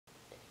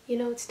You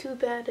know, it's too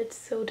bad it's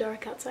so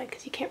dark outside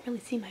because you can't really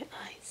see my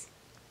eyes.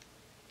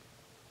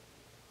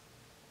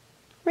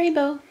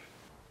 Rainbow.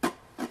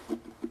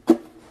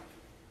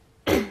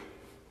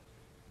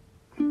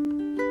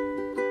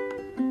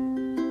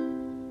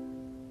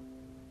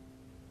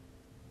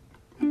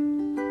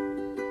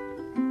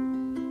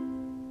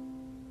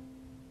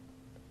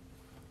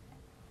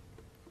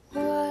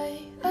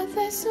 Why are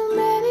there so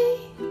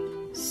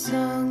many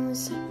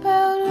songs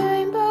about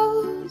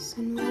rainbows,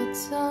 and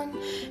what's on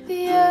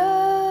the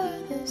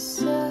other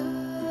side?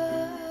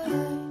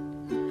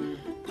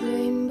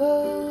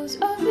 Rainbows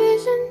are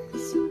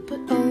visions, but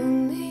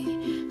only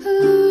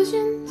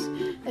illusions,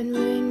 and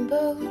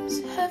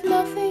rainbows have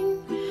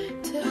nothing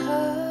to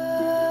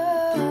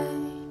hide.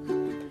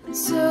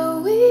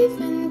 So we've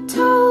been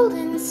told,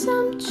 and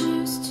some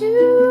choose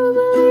to